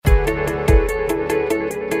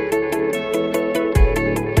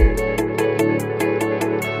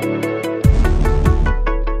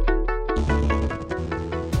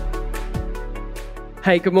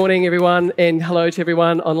Hey, good morning, everyone, and hello to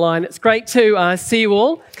everyone online. It's great to see you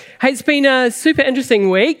all. Hey, it's been a super interesting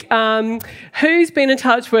week. Who's been in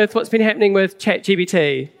touch with what's been happening with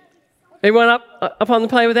ChatGPT? Anyone up on the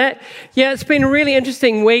play with that? Yeah, it's been a really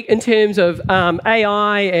interesting week in terms of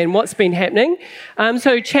AI and what's been happening.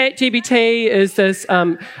 So ChatGPT is this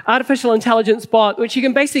artificial intelligence bot which you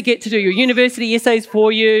can basically get to do your university essays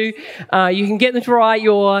for you. You can get them to write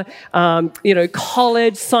your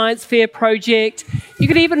college science fair project. You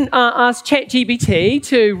could even ask ChatGPT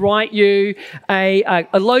to write you a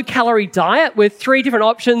low-calorie diet with 3 different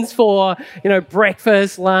options for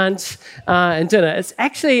breakfast, lunch, and dinner. It's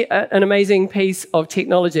actually an amazing piece of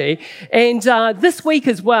technology. And this week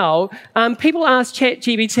as well, people asked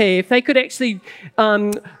ChatGPT if they could actually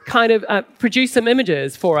produce some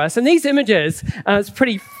images for us. And these images,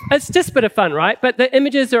 it's just a bit of fun, right? But the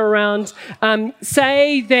images are around,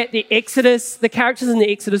 say that the characters in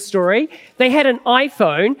the Exodus story, they had an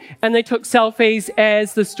iPhone and they took selfies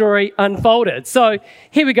as the story unfolded. So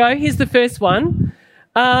here we go. Here's the first one.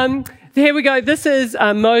 Here we go. This is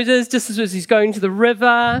Moses, just as he's going to the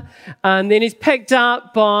river. Then he's picked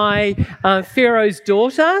up by Pharaoh's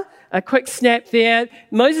daughter. A quick snap there.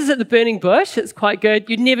 Moses at the burning bush. It's quite good.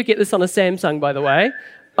 You'd never get this on a Samsung, by the way.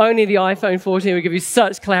 Only the iPhone 14 will give you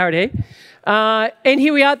such clarity. And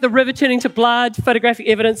here we are, the river turning to blood, photographic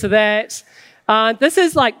evidence of that. This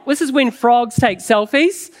is when frogs take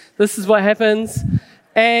selfies. This is what happens.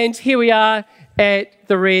 And here we are at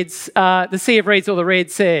the Sea of Reeds or the Red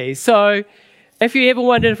Sea. So if you ever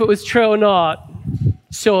wondered if it was true or not,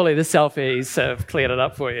 surely the selfies have cleared it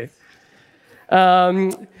up for you.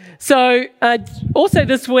 Also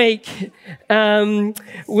this week,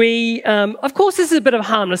 of course, this is a bit of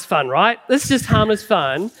harmless fun, right? This is just harmless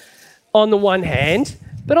fun on the one hand.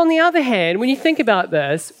 But on the other hand, when you think about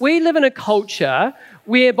this, we live in a culture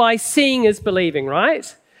whereby seeing is believing,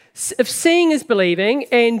 right? If seeing is believing,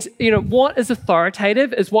 and what is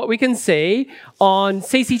authoritative is what we can see on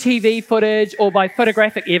CCTV footage or by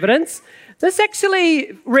photographic evidence. This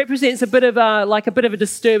actually represents a bit of a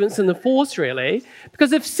disturbance in the force, really,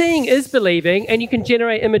 because if seeing is believing and you can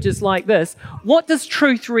generate images like this, what does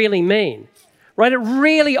truth really mean? Right? It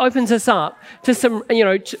really opens us up to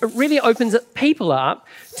it really opens people up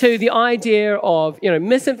to the idea of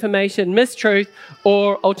misinformation, mistruth,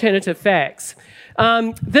 or alternative facts.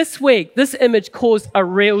 This week, this image caused a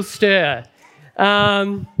real stir.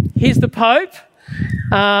 Here's the Pope,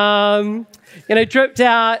 dripped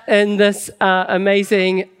out in this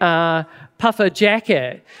amazing puffer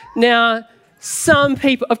jacket. Now, some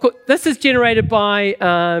people, of course, this is generated by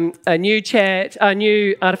a new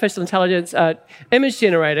artificial intelligence image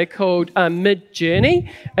generator called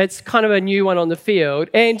Mid-Journey. It's kind of a new one on the field,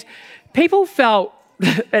 and people felt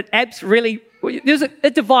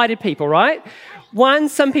it divided people, right?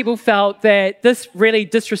 Some people felt that this really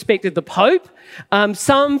disrespected the Pope.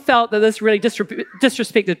 Some felt that this really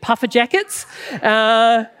disrespected puffer jackets.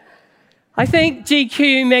 I think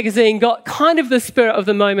GQ magazine got kind of the spirit of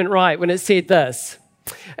the moment right when it said this.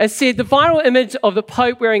 It said, the viral image of the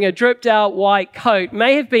Pope wearing a dripped out white coat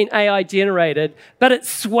may have been AI generated, but its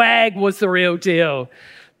swag was the real deal.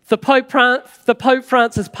 The Pope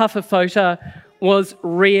Francis puffer photo was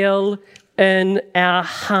real in our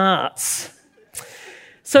hearts.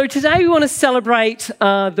 So today we want to celebrate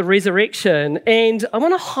the resurrection, and I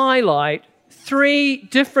want to highlight 3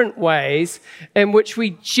 different ways in which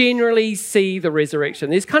we generally see the resurrection.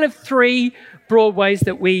 There's kind of 3 broad ways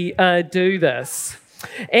that we do this.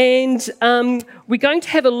 And we're going to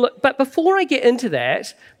have a look, but before I get into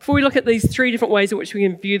that, before we look at these 3 different ways in which we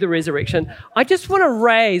can view the resurrection, I just want to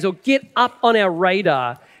raise or get up on our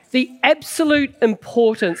radar the absolute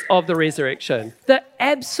importance of the resurrection, the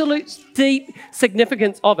absolute deep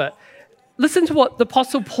significance of it. Listen to what the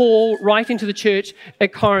Apostle Paul, writing to the church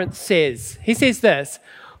at Corinth, says. He says this,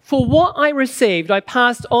 "For what I received, I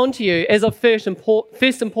passed on to you as of first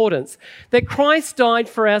importance, that Christ died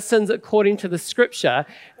for our sins according to the Scripture,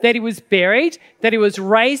 that he was buried, that he was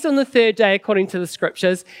raised on the 3rd day according to the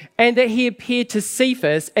Scriptures, and that he appeared to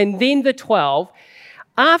Cephas and then the 12.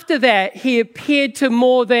 After that, he appeared to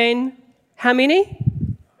more than, how many?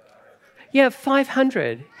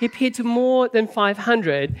 500. He appeared to more than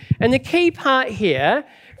 500. And the key part here,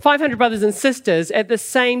 500 brothers and sisters at the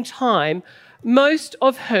same time, most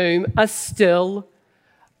of whom are still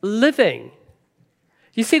living."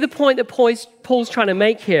 You see the point that Paul's trying to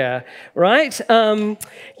make here, right?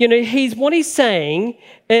 What he's saying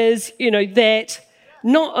is, that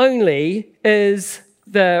not only is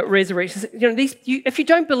the resurrection, if you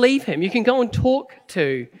don't believe him, you can go and talk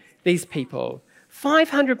to these people.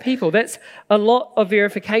 500 people, that's a lot of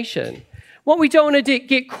verification. What we don't want to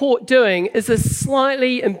get caught doing is a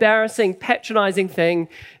slightly embarrassing, patronizing thing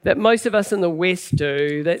that most of us in the West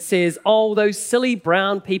do that says, oh, those silly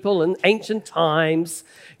brown people in ancient times,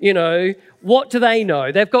 what do they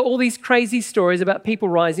know? They've got all these crazy stories about people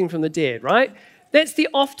rising from the dead, right? That's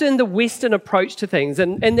often the Western approach to things,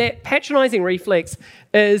 and that patronizing reflex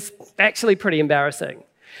is actually pretty embarrassing.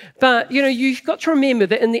 But, you've got to remember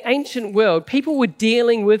that in the ancient world, people were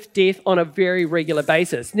dealing with death on a very regular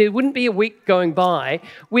basis. There wouldn't be a week going by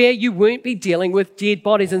where you won't be dealing with dead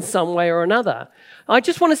bodies in some way or another. I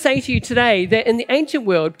just want to say to you today that in the ancient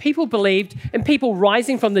world, people believed in people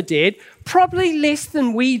rising from the dead probably less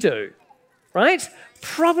than we do, right?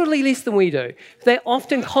 Probably less than we do. They're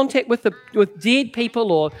often in contact with dead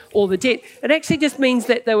people or the dead. It actually just means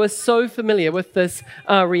that they were so familiar with this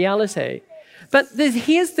reality. But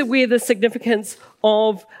here's where the significance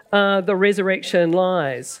of the resurrection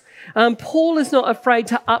lies. Paul is not afraid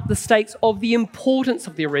to up the stakes of the importance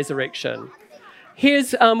of the resurrection.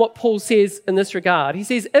 Here's what Paul says in this regard. He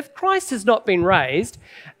says, if Christ has not been raised,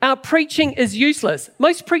 our preaching is useless.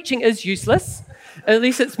 Most preaching is useless,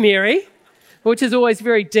 unless it's Mary, which is always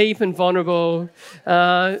very deep and vulnerable.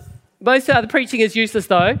 Most of the preaching is useless,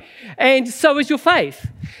 though, and so is your faith.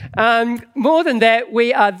 More than that,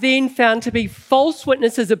 we are then found to be false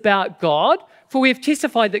witnesses about God, for we have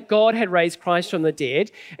testified that God had raised Christ from the dead,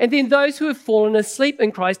 and then those who have fallen asleep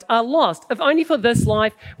in Christ are lost. If only for this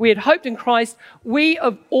life we had hoped in Christ, we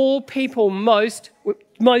of all people most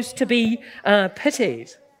to be pitied.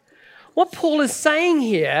 What Paul is saying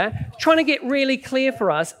here, trying to get really clear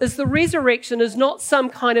for us, is the resurrection is not some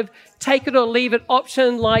kind of take it or leave it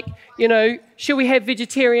option like, should we have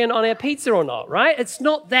vegetarian on our pizza or not, right? It's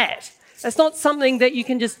not that. It's not something that you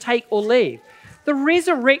can just take or leave. The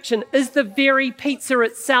resurrection is the very pizza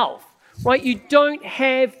itself, right? You don't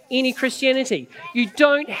have any Christianity. You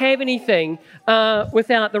don't have anything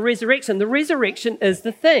without the resurrection. The resurrection is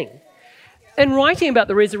the thing. In writing about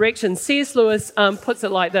the resurrection, C.S. Lewis puts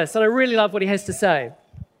it like this, and I really love what he has to say.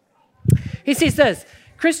 He says this,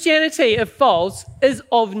 Christianity, if false, is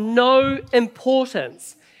of no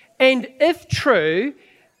importance, and if true,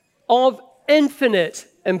 of infinite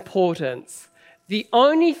importance. The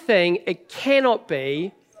only thing it cannot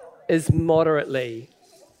be is moderately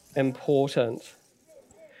important.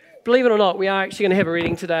 Believe it or not, we are actually going to have a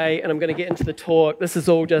reading today, and I'm going to get into the talk. This is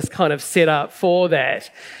all just kind of set up for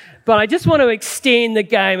that. But I just want to extend the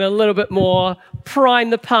game a little bit more,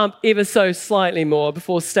 prime the pump ever so slightly more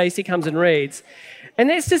before Stacey comes and reads.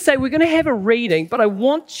 And that's to say we're going to have a reading, but I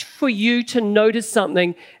want for you to notice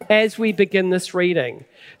something as we begin this reading.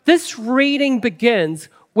 This reading begins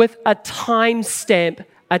with a timestamp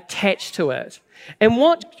attached to it. And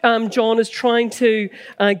what John is trying to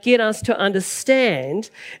get us to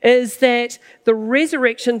understand is that the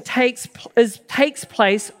resurrection takes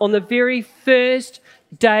place on the very first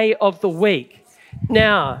day of the week.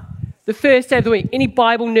 Now, the first day of the week. Any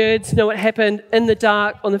Bible nerds know what happened in the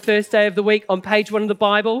dark on the first day of the week on page 1 of the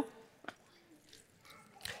Bible?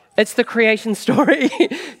 It's the creation story,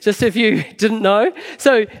 just if you didn't know.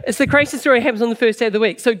 So it's the creation story that happens on the first day of the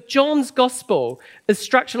week. So John's gospel is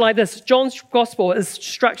structured like this. John's gospel is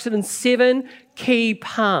structured in 7 key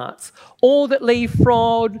parts, all that lead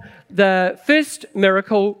from the first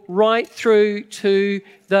miracle right through to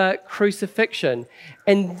the crucifixion.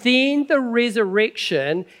 And then the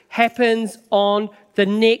resurrection happens on the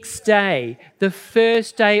next day, the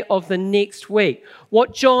first day of the next week.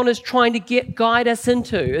 What John is trying to guide us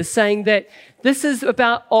into is saying that this is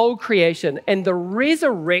about old creation, and the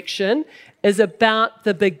resurrection is about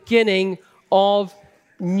the beginning of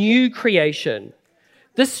new creation.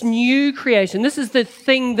 This new creation, this is the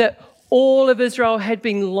thing that all of Israel had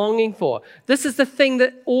been longing for. This is the thing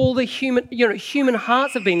that all the human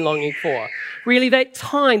hearts have been longing for. Really, that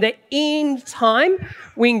time, that end time,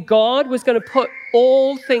 when God was going to put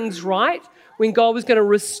all things right, when God was going to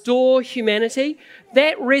restore humanity,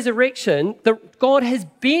 that resurrection, God has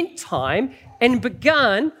bent time and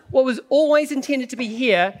begun what was always intended to be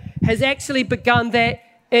here, has actually begun that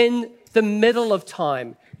in the middle of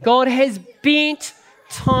time. God has bent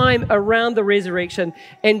time around the resurrection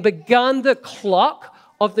and begun the clock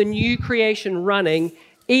of the new creation running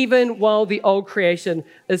even while the old creation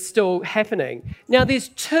is still happening. Now, there's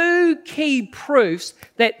 2 key proofs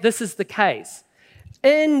that this is the case.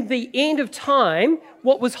 In the end of time,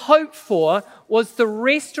 what was hoped for was the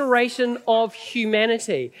restoration of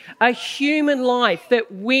humanity, a human life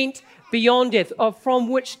that went beyond death, from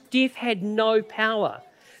which death had no power.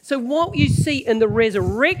 So what you see in the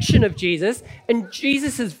resurrection of Jesus, in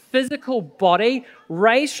Jesus' physical body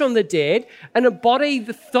raised from the dead, in a body,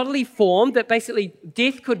 the bodily form that basically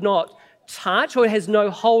death could not touch or it has no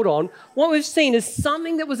hold on, what we've seen is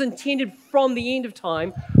something that was intended from the end of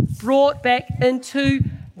time brought back into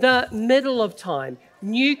the middle of time.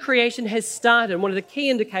 New creation has started. And one of the key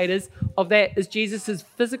indicators of that is Jesus'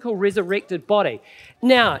 physical resurrected body.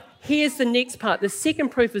 Now, here's the next part. The second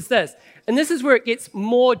proof is this, and this is where it gets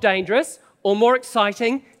more dangerous or more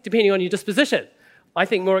exciting, depending on your disposition. I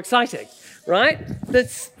think more exciting, right? The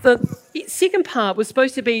second part was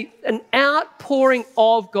supposed to be an outpouring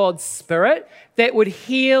of God's Spirit that would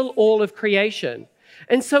heal all of creation.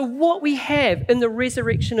 And so what we have in the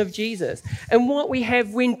resurrection of Jesus and what we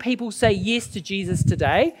have when people say yes to Jesus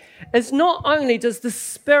today is not only does the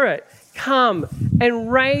Spirit come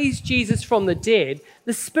and raise Jesus from the dead,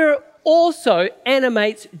 the Spirit also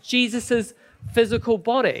animates Jesus' physical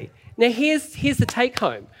body. Now here's the take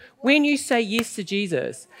home. When you say yes to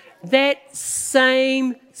Jesus, that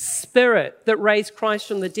same Spirit that raised Christ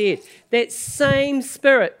from the dead, that same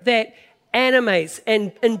Spirit that animates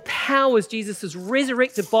and empowers Jesus'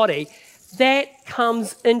 resurrected body, that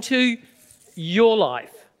comes into your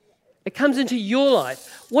life. It comes into your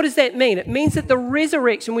life. What does that mean? It means that the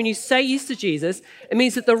resurrection, when you say yes to Jesus, it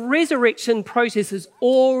means that the resurrection process has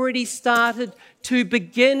already started to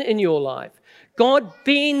begin in your life. God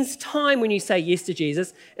bends time when you say yes to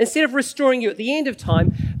Jesus. Instead of restoring you at the end of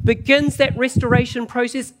time, begins that restoration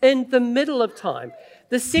process in the middle of time.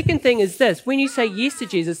 The second thing is this. When you say yes to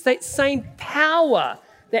Jesus, that same power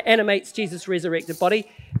that animates Jesus' resurrected body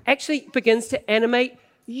actually begins to animate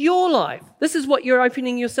your life. This is what you're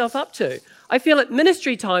opening yourself up to. I feel at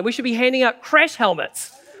ministry time, we should be handing out crash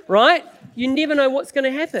helmets, right? You never know what's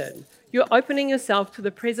going to happen. You're opening yourself to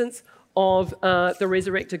the presence of the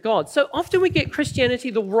resurrected God. So often we get Christianity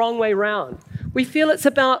the wrong way round. We feel it's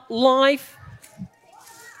about life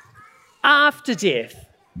after death.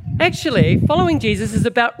 Actually, following Jesus is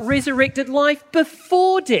about resurrected life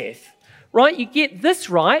before death, right? You get this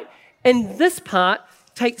right, and this part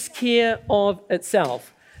takes care of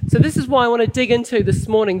itself. So this is why I want to dig into this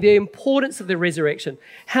morning the importance of the resurrection,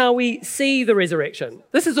 how we see the resurrection.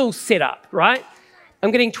 This is all set up, right?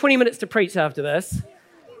 I'm getting 20 minutes to preach after this,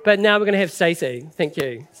 but now we're going to have Stacey. Thank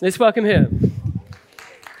you. So let's welcome her.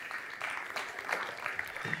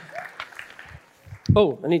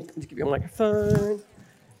 Oh, I need to give you a microphone.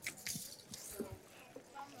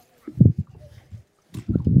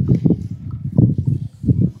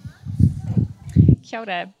 Kia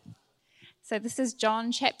ora. So this is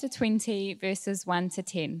John chapter 20, verses 1 to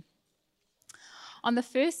 10. On the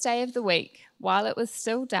first day of the week, while it was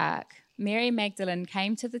still dark, Mary Magdalene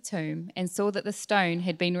came to the tomb and saw that the stone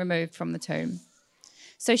had been removed from the tomb.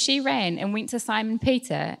 So she ran and went to Simon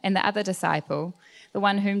Peter and the other disciple, the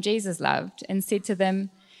one whom Jesus loved, and said to them,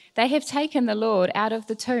 "They have taken the Lord out of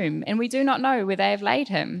the tomb, and we do not know where they have laid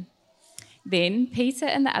him." Then Peter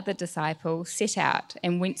and the other disciple set out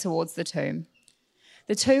and went towards the tomb.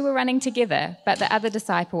 The two were running together, but the other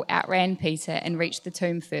disciple outran Peter and reached the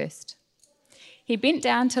tomb first. He bent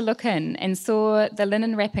down to look in and saw the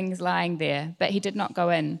linen wrappings lying there, but he did not go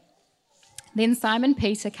in. Then Simon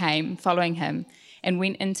Peter came, following him, and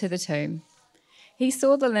went into the tomb. He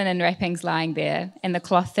saw the linen wrappings lying there and the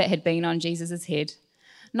cloth that had been on Jesus' head,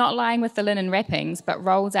 not lying with the linen wrappings, but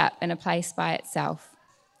rolled up in a place by itself.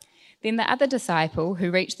 Then the other disciple,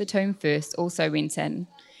 who reached the tomb first, also went in,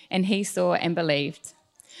 and he saw and believed.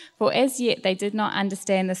 For as yet they did not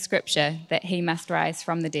understand the scripture that he must rise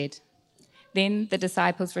from the dead. Then the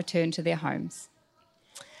disciples returned to their homes.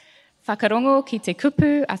 Whakarongo ki te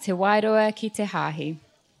kupu a te wairoa ki te hahi.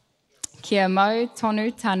 Kia mau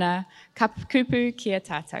tonu tana kupu kia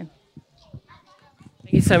tātou.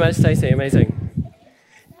 Thank you so much, Stacey. Amazing.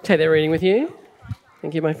 Take that reading with you.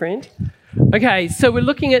 Thank you, my friend. Okay, so we're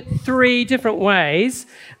looking at three different ways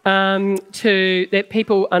that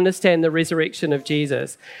people understand the resurrection of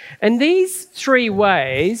Jesus. And these three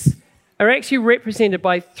ways are actually represented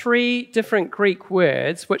by three different Greek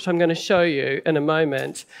words, which I'm going to show you in a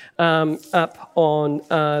moment up on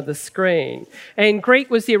the screen. And Greek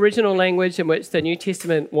was the original language in which the New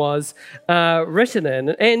Testament was written in.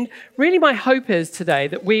 And really my hope is today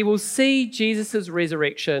that we will see Jesus'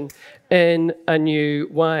 resurrection in a new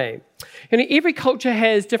way. You know, every culture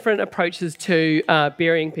has different approaches to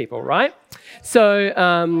burying people, right?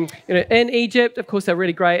 So, in Egypt, of course, they're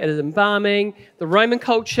really great at embalming. The Roman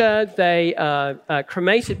culture, they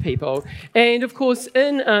cremated people. And, of course,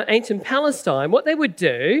 in ancient Palestine, what they would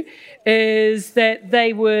do is that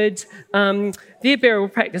they would, their burial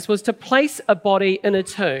practice was to place a body in a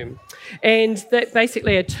tomb. And that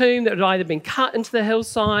basically a tomb that had either been cut into the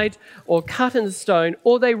hillside or cut into stone,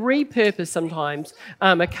 or they repurposed sometimes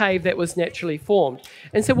a cave that was naturally formed.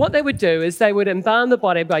 And so what they would do is they would embalm the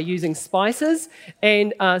body by using spices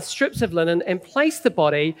and strips of linen and place the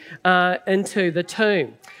body into the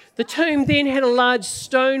tomb. The tomb then had a large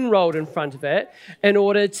stone rolled in front of it in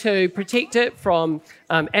order to protect it from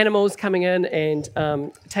animals coming in and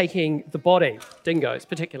taking the body, dingoes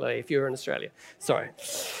particularly if you're in Australia. Sorry.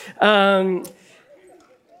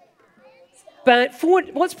 But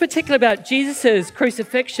what's particular about Jesus'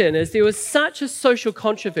 crucifixion is there was such a social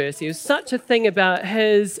controversy, there was such a thing about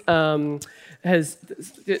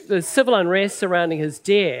the civil unrest surrounding his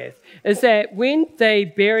death, is that when they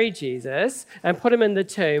buried Jesus and put him in the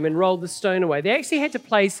tomb and rolled the stone away, they actually had to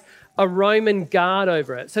place a Roman guard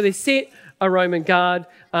over it. So they set a Roman guard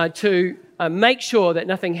to make sure that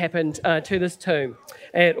nothing happened to this tomb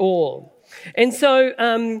at all. And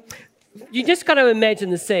so you just got to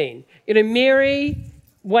imagine the scene. Mary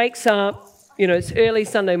wakes up, it's early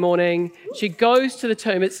Sunday morning, she goes to the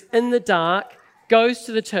tomb, it's in the dark, goes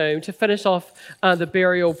to the tomb to finish off the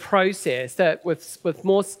burial process with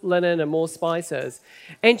more linen and more spices.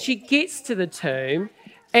 And she gets to the tomb,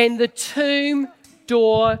 and the tomb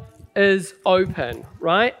door is open,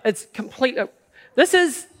 right? It's complete. This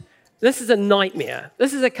is a nightmare.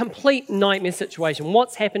 This is a complete nightmare situation.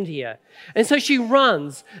 What's happened here? And so she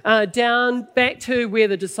runs down back to where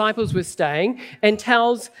the disciples were staying and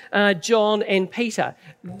tells John and Peter.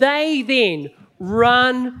 They then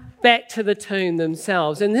run back to the tomb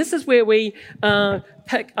themselves. And this is where we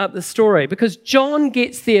pick up the story, because John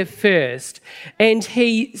gets there first and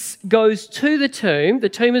he goes to the tomb. The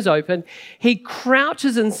tomb is open. He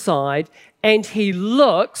crouches inside and he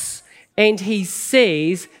looks and he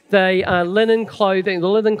sees the linen clothing, the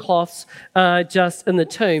linen cloths just in the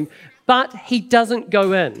tomb. But he doesn't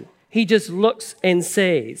go in. He just looks and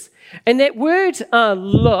sees. And that word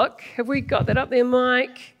look, have we got that up there,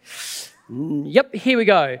 Mike? Yep, here we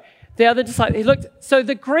go. The other disciple, he looked. So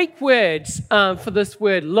the Greek word for this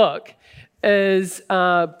word look is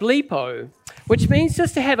blepo, which means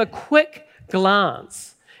just to have a quick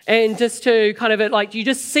glance and just to kind of you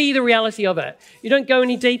just see the reality of it. You don't go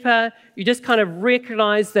any deeper. You just kind of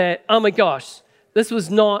recognize that, oh my gosh, this was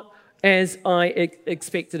not as I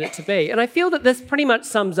expected it to be. And I feel that this pretty much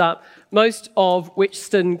sums up most of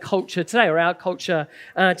Western culture today, or our culture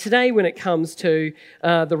today when it comes to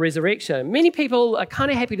the resurrection. Many people are kind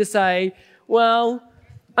of happy to say, well,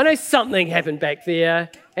 I know something happened back there,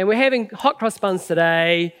 and we're having hot cross buns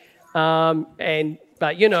today,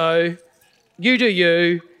 but you do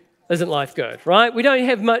you. Isn't life good, right? We don't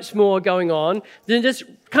have much more going on than just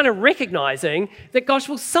kind of recognizing that, gosh,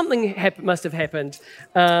 well, something must have happened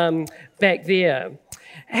back there.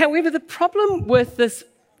 However, the problem with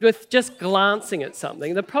just glancing at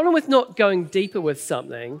something, the problem with not going deeper with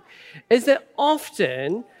something, is that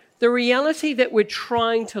often the reality that we're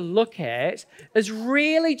trying to look at is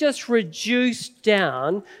really just reduced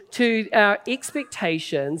down to our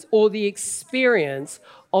expectations or the experience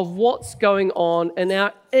of what's going on in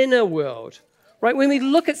our inner world, right? When we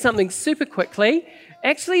look at something super quickly,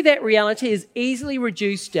 actually that reality is easily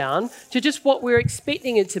reduced down to just what we're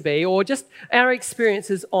expecting it to be, or just our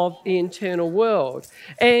experiences of the internal world.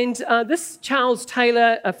 And this Charles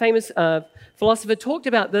Taylor, a famous philosopher, talked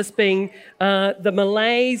about this being the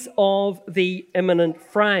malaise of the immanent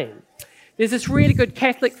frame. There's this really good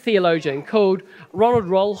Catholic theologian called Ronald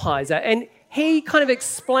Rolheiser, and he kind of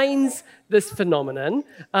explains this phenomenon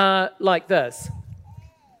like this.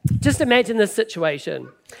 Just imagine this situation.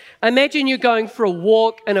 Imagine you're going for a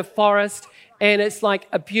walk in a forest and it's like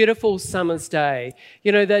a beautiful summer's day.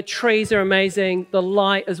 The trees are amazing, the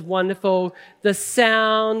light is wonderful, the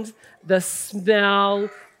sound, the smell,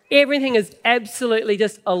 everything is absolutely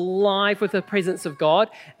just alive with the presence of God.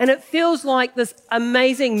 And it feels like this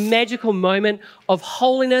amazing, magical moment of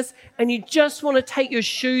holiness, and you just want to take your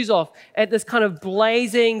shoes off at this kind of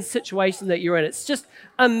blazing situation that you're in. It's just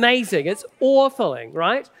amazing. It's awe-filling,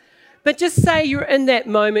 right? But just say you're in that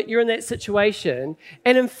moment, you're in that situation,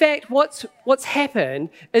 and in fact, what's happened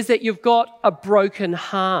is that you've got a broken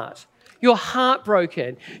heart. You're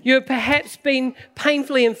heartbroken. You've perhaps been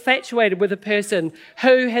painfully infatuated with a person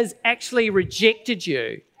who has actually rejected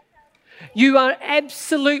you. You are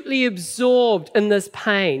absolutely absorbed in this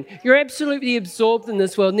pain. You're absolutely absorbed in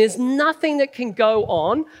this world, and there's nothing that can go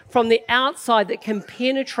on from the outside that can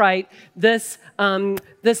penetrate this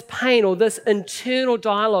pain or this internal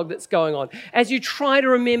dialogue that's going on. As you try to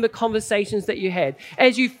remember conversations that you had,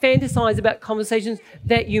 as you fantasize about conversations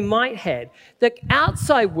that you might have, the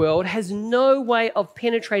outside world has no way of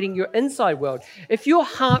penetrating your inside world. If you're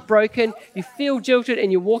heartbroken, you feel jilted,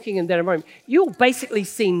 and you're walking in that room, you'll basically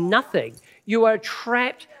see nothing. You are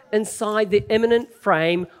trapped inside the imminent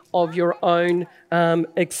frame of your own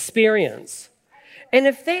experience. And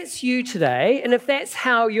if that's you today, and if that's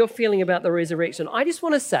how you're feeling about the resurrection, I just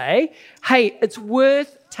want to say, hey, it's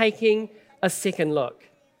worth taking a second look.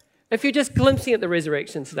 If you're just glimpsing at the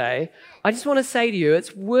resurrection today, I just want to say to you,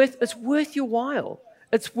 it's worth your while.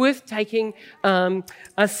 It's worth taking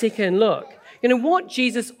a second look. You know, what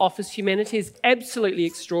Jesus offers humanity is absolutely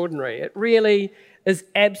extraordinary. It really is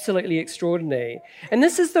absolutely extraordinary. And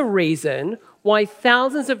this is the reason why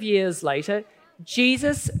thousands of years later,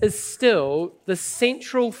 Jesus is still the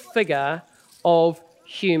central figure of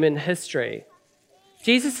human history.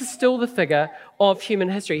 Jesus is still the figure of human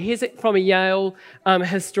history. Here's it from a Yale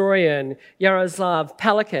historian, Yaroslav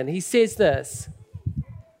Pelikan. He says this: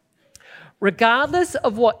 regardless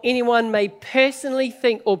of what anyone may personally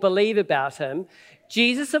think or believe about him,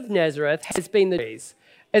 Jesus of Nazareth has been the trees.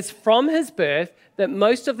 It's from his birth that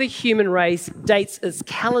most of the human race dates its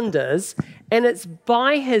calendars, and it's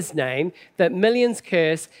by his name that millions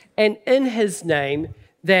curse, and in his name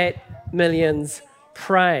that millions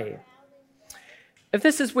pray. If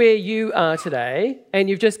this is where you are today, and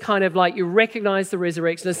you've just kind of you recognize the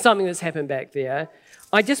resurrection as something that's happened back there,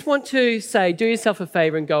 I just want to say, do yourself a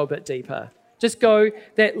favor and go a bit deeper. Just go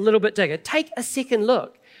that little bit deeper. Take a second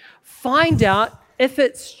look. Find out if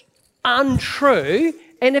it's untrue,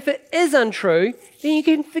 and if it is untrue, then you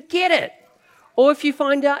can forget it. Or if you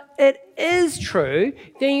find out it is true,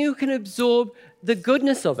 then you can absorb the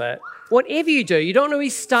goodness of it. Whatever you do, you don't want to be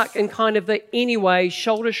stuck in kind of the anyway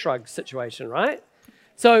shoulder shrug situation, right?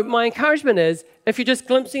 So my encouragement is, if you're just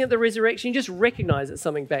glimpsing at the resurrection, you just recognize it's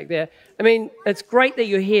something back there. I mean, it's great that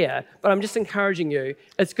you're here, but I'm just encouraging you,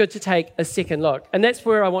 it's good to take a second look. And that's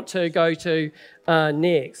where I want to go to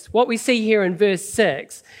next. What we see here in verse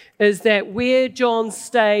 6 is that where John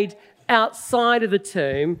stayed outside of the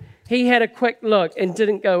tomb, he had a quick look and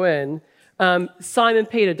didn't go in. Simon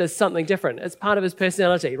Peter does something different. It's part of his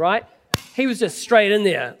personality, right? He was just straight in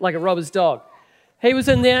there like a robber's dog. He was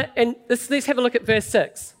in there, and let's have a look at verse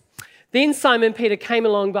 6. Then Simon Peter came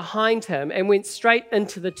along behind him and went straight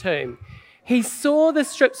into the tomb. He saw the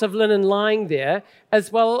strips of linen lying there,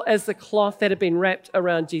 as well as the cloth that had been wrapped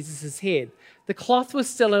around Jesus' head. The cloth was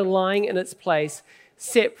still lying in its place,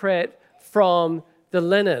 separate from the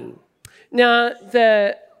linen. Now,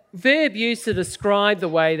 the verb used to describe the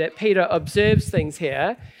way that Peter observes things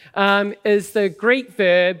here is the Greek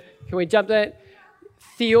verb, can we jump that?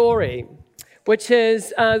 Theori. Which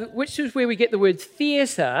is where we get the word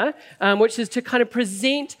theatre, which is to kind of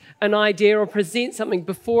present an idea or present something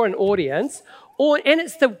before an audience. And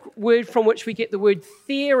it's the word from which we get the word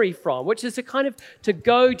theory from, which is to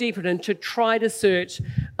go deeper and to try to search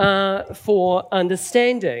for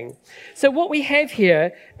understanding. So what we have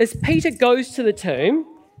here is Peter goes to the tomb.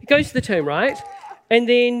 He goes to the tomb, right? And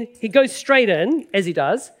then he goes straight in, as he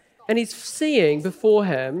does, and he's seeing before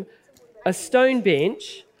him a stone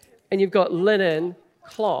bench, and you've got linen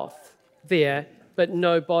cloth there, but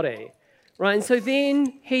no body, right? And so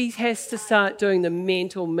then he has to start doing the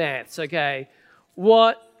mental maths, okay?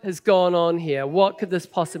 What has gone on here? What could this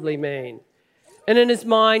possibly mean? And in his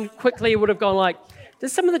mind, quickly it would have gone did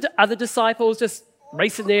some of the other disciples just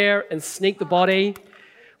race in there and sneak the body?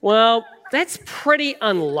 Well, that's pretty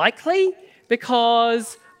unlikely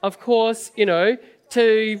because, of course,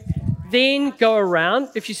 to then go around,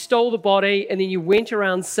 if you stole the body and then you went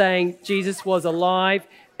around saying Jesus was alive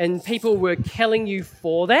and people were killing you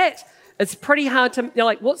for that, it's pretty hard to,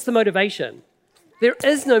 what's the motivation? There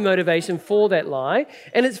is no motivation for that lie,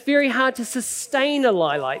 and it's very hard to sustain a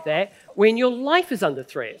lie like that when your life is under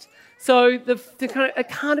threat. So it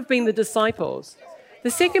can't have been the disciples.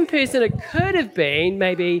 The second person it could have been,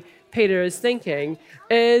 maybe Peter is thinking,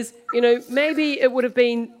 is, maybe it would have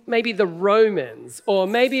been the Romans, or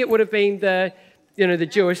maybe it would have been the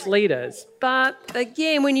Jewish leaders. But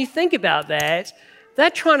again, when you think about that, they're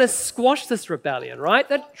trying to squash this rebellion, right?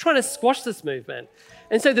 They're trying to squash this movement.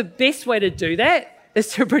 And so the best way to do that is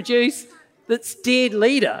to produce this dead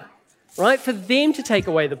leader, right? For them to take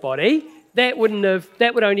away the body, that would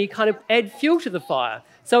only kind of add fuel to the fire.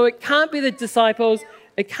 So it can't be the disciples.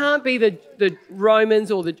 It can't be the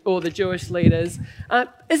Romans or the Jewish leaders.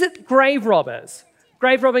 Is it grave robbers?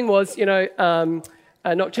 Grave robbing was,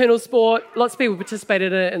 a nocturnal sport. Lots of people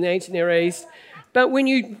participated in it in the ancient Near East. But when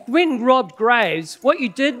you went and robbed graves,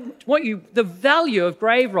 the value of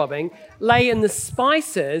grave robbing lay in the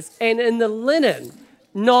spices and in the linen,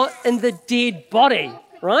 not in the dead body,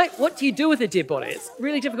 right? What do you do with a dead body? It's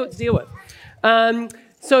really difficult to deal with.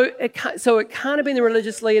 So it can't have been the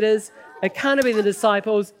religious leaders. It can't have been the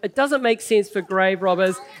disciples. It doesn't make sense for grave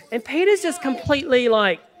robbers. And Peter's just completely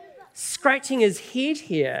scratching his head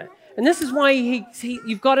here. And this is why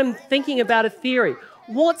you've got him thinking about a theory.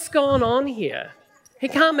 What's going on here? He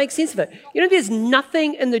can't make sense of it. There's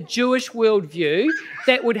nothing in the Jewish worldview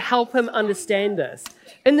that would help him understand this.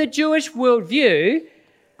 In the Jewish worldview,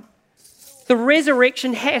 the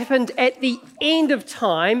resurrection happened at the end of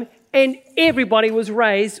time and everybody was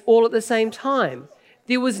raised all at the same time.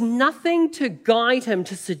 There was nothing to guide him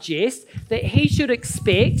to suggest that he should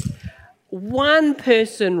expect one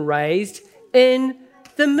person raised in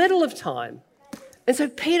the middle of time. And so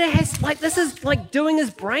Peter this is like doing his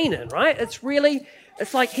brain in, right?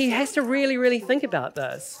 It's like he has to really, really think about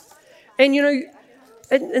this. And,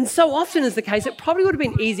 and so often is the case, it probably would have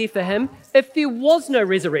been easier for him if there was no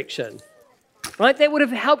resurrection, right? That would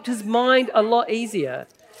have helped his mind a lot easier.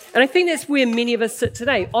 And I think that's where many of us sit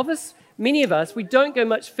today. Many of us, we don't go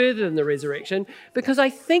much further than the resurrection because I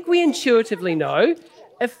think we intuitively know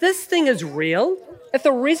if this thing is real, if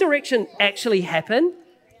the resurrection actually happened,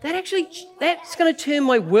 that's going to turn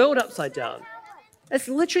my world upside down. It's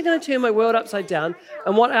literally going to turn my world upside down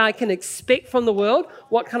and what I can expect from the world,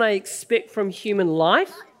 what can I expect from human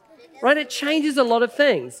life, right? It changes a lot of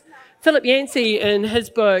things. Philip Yancey, in his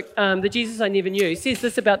book, The Jesus I Never Knew, says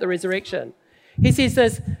this about the resurrection. He says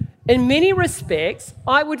this, in many respects,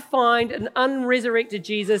 I would find an unresurrected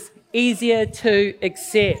Jesus easier to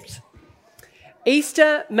accept.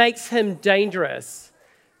 Easter makes him dangerous.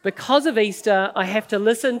 Because of Easter, I have to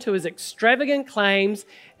listen to his extravagant claims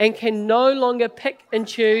and can no longer pick and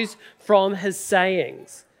choose from his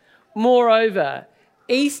sayings. Moreover,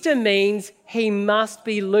 Easter means he must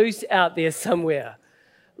be loose out there somewhere.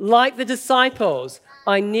 Like the disciples,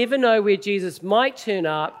 I never know where Jesus might turn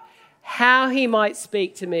up, how he might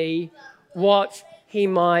speak to me, what he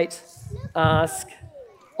might ask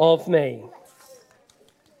of me.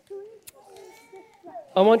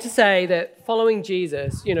 I want to say that following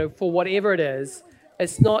Jesus, for whatever it is,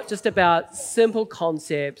 it's not just about simple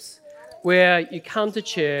concepts where you come to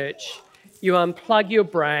church, you unplug your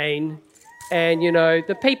brain, and,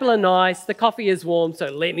 the people are nice, the coffee is warm, so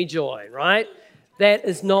let me join, right? That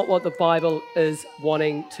is not what the Bible is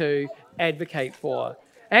wanting to advocate for.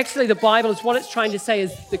 Actually, the Bible is what it's trying to say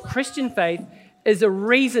is the Christian faith is a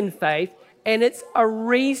reasoned faith, and it's a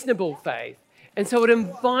reasonable faith. And so it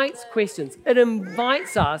invites questions. It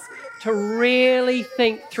invites us to really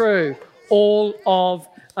think through all of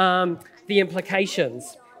the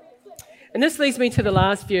implications. And this leads me to the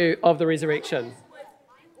last view of the resurrection,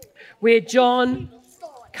 where John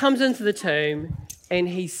comes into the tomb and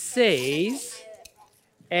he sees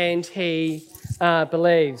and he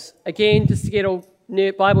believes. Again, just to get all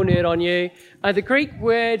Bible nerd on you, the Greek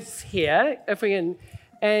words here, if we can,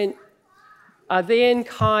 and then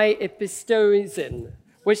kai epistoizin,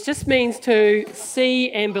 which just means to see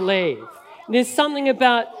and believe. And there's something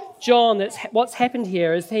about John what's happened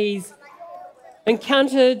here is he's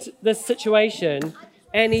encountered this situation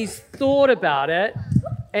and he's thought about it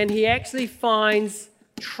and he actually finds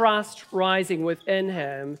trust rising within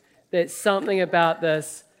him that something about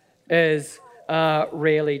this is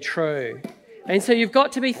really true. And so you've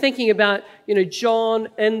got to be thinking about, John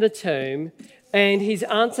in the tomb. And he's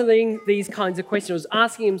answering these kinds of questions,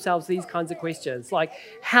 asking himself these kinds of questions, like,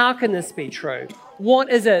 how can this be true? What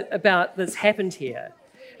is it about that's happened here?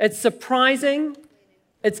 It's surprising.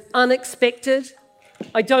 It's unexpected.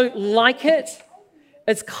 I don't like it.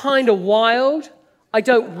 It's kind of wild. I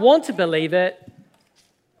don't want to believe it,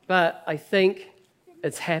 but I think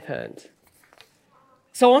it's happened.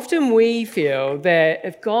 So often we feel that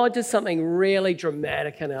if God does something really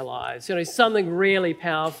dramatic in our lives, something really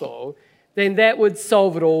powerful, then that would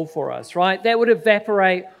solve it all for us, right? That would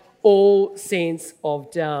evaporate all sense of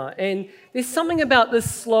doubt. And there's something about this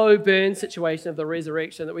slow burn situation of the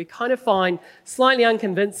resurrection that we kind of find slightly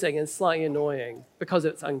unconvincing and slightly annoying because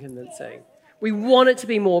it's unconvincing. We want it to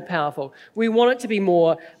be more powerful. We want it to be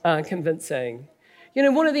more convincing.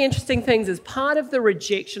 One of the interesting things is part of the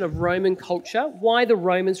rejection of Roman culture, why the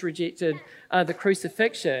Romans rejected the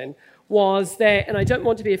crucifixion, was that, and I don't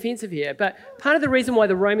want to be offensive here, but part of the reason why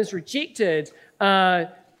the Romans rejected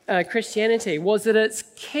Christianity was that its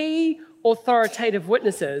key authoritative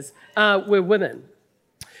witnesses were women.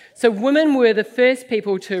 So women were the first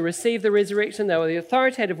people to receive the resurrection. They were the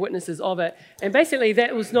authoritative witnesses of it. And basically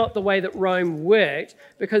that was not the way that Rome worked,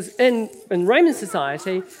 because in Roman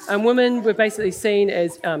society, women were basically seen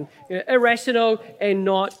as irrational and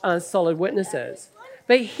not solid witnesses.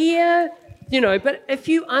 But here, but if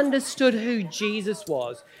you understood who Jesus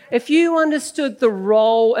was, if you understood the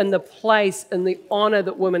role and the place and the honor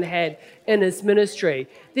that women had in his ministry,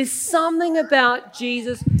 there's something about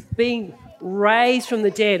Jesus being raised from the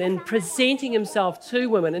dead and presenting himself to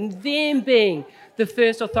women and them being the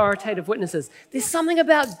first authoritative witnesses. There's something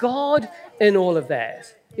about God in all of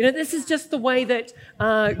that. This is just the way that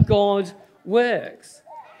God works.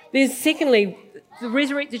 There's secondly, the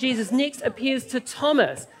resurrected Jesus next appears to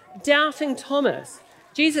Thomas, doubting Thomas.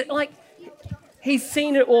 Jesus, he's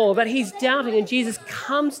seen it all, but he's doubting, and Jesus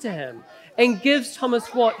comes to him and gives Thomas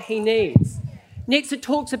what he needs. Next, it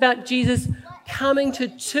talks about Jesus coming to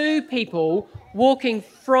two people walking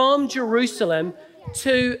from Jerusalem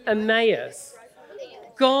to Emmaus.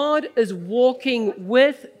 God is walking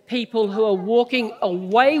with people who are walking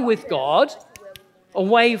away with God,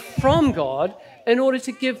 away from God, in order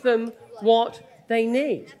to give them what they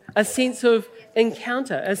need, a sense of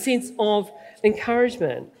encounter, a sense of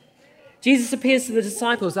encouragement. Jesus appears to the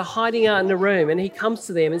disciples. They're hiding out in a room, and he comes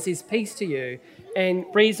to them and says, "Peace to you," and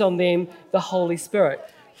breathes on them the Holy Spirit.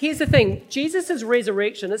 Here's the thing, Jesus'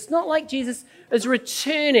 resurrection, it's not like Jesus is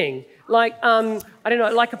returning like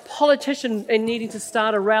a politician and needing to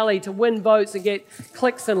start a rally to win votes and get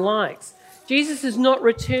clicks and likes. Jesus is not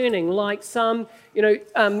returning like some,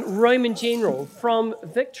 Roman general from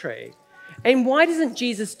victory. And why doesn't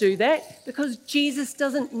Jesus do that? Because Jesus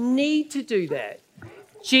doesn't need to do that.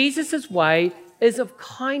 Jesus' way is of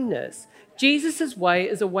kindness. Jesus' way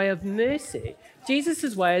is a way of mercy.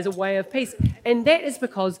 Jesus' way is a way of peace. And that is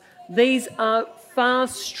because these are far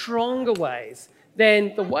stronger ways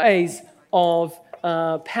than the ways of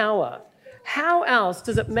power. How else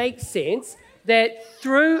does it make sense that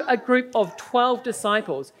through a group of 12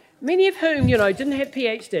 disciples, many of whom, didn't have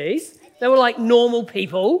PhDs, they were like normal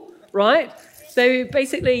people, right? They were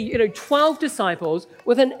basically, 12 disciples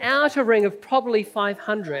with an outer ring of probably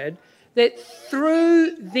 500, that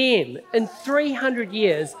through them, in 300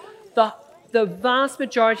 years, the vast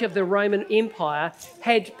majority of the Roman Empire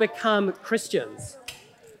had become Christians.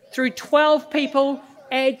 Through 12 people,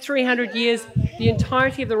 add 300 years, the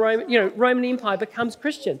entirety of the Roman Empire becomes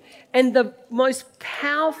Christian. And the most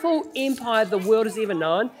powerful empire the world has ever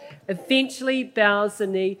known eventually bows the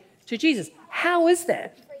knee to Jesus. How is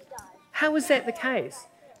that? How is that the case?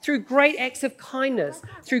 Through great acts of kindness,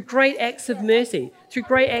 through great acts of mercy, through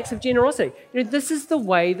great acts of generosity. This is the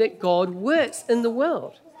way that God works in the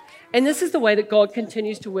world. And this is the way that God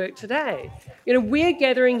continues to work today. We're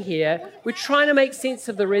gathering here, we're trying to make sense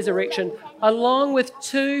of the resurrection, along with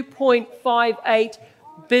 2.58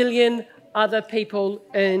 billion other people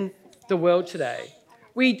in the world today.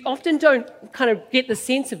 We often don't kind of get the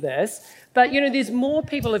sense of this, but there's more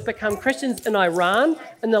people have become Christians in Iran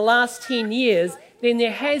in the last 10 years than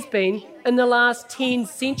there has been in the last 10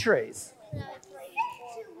 centuries.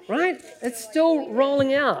 Right? It's still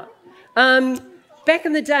rolling out. Back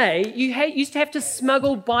in the day, you used to have to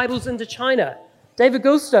smuggle Bibles into China. David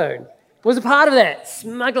Goulstone was a part of that,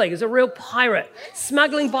 smuggling. He's a real pirate,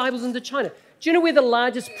 smuggling Bibles into China. Do you know where the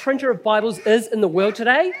largest printer of Bibles is in the world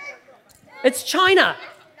today? It's China.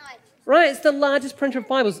 Right, it's the largest printer of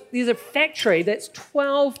Bibles. There's a factory that's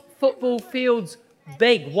 12 football fields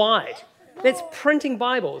big, wide, that's printing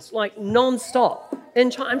Bibles, non-stop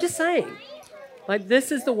in China. I'm just saying,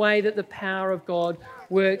 this is the way that the power of God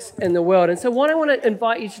works in the world. And so what I want to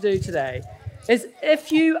invite you to do today is,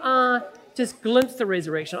 if you are just glimpsed the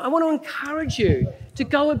resurrection, I want to encourage you to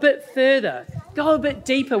go a bit further, go a bit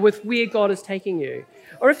deeper with where God is taking you.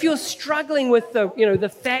 Or if you're struggling with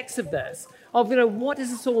the facts of this, of what does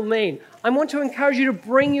this all mean, I want to encourage you to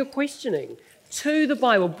bring your questioning to the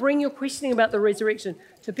Bible, bring your questioning about the resurrection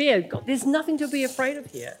to bear. God, there's nothing to be afraid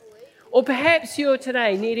of here. Or perhaps you're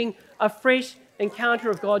today needing a fresh encounter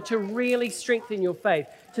of God to really strengthen your faith,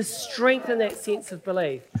 to strengthen that sense of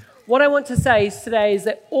belief. What I want to say today is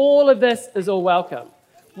that all of this is all welcome.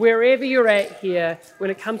 Wherever you're at here, when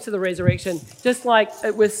it comes to the resurrection, just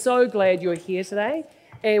we're so glad you're here today.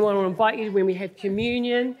 And I want to invite you when we have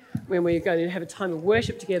communion, when we're going to have a time of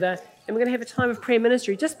worship together, and we're going to have a time of prayer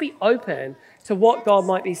ministry. Just be open to what God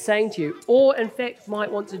might be saying to you, or in fact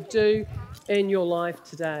might want to do in your life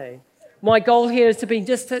today. My goal here is to be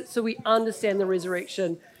just so we understand the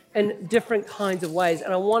resurrection in different kinds of ways,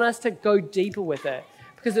 and I want us to go deeper with it.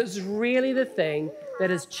 because it's really the thing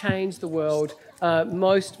that has changed the world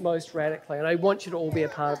most radically. And I want you to all be a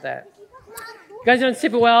part of that. You guys doing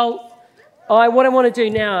super well? What I want to do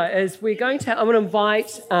now is I'm going to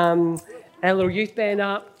invite our little youth band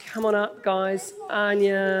up. Come on up, guys.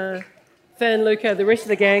 Anya, Finn, Luca, the rest of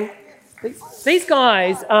the gang. These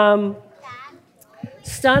guys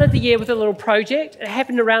started the year with a little project. It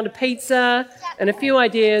happened around a pizza and a few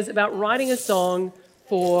ideas about writing a song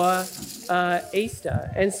for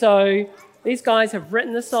Easter. And so these guys have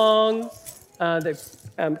written the song, they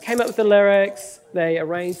came up with the lyrics, they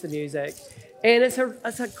arranged the music. And it's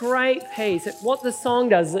a great piece. What the song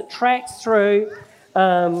does is it tracks through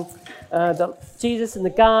Jesus in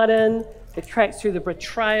the garden, it tracks through the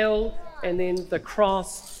betrayal, and then the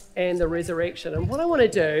cross and the resurrection. And what I want to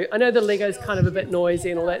do, I know the Lego's kind of a bit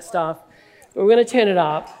noisy and all that stuff, but we're going to turn it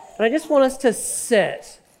up. And I just want us to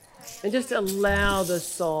sit and just allow the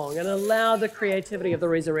song and allow the creativity of the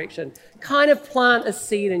resurrection. Kind of plant a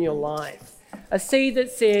seed in your life. A seed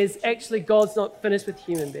that says, actually, God's not finished with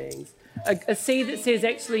human beings. A seed that says,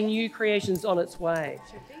 actually, new creation's on its way.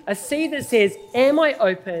 A seed that says, am I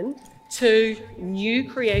open to new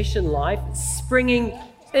creation life springing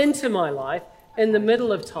into my life in the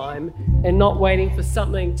middle of time and not waiting for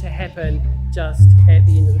something to happen just at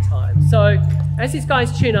the end of the time. So as these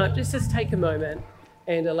guys tune up, just take a moment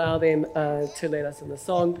and allow them to lead us in the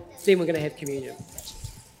song. Then we're going to have communion.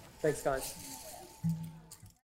 Thanks, guys.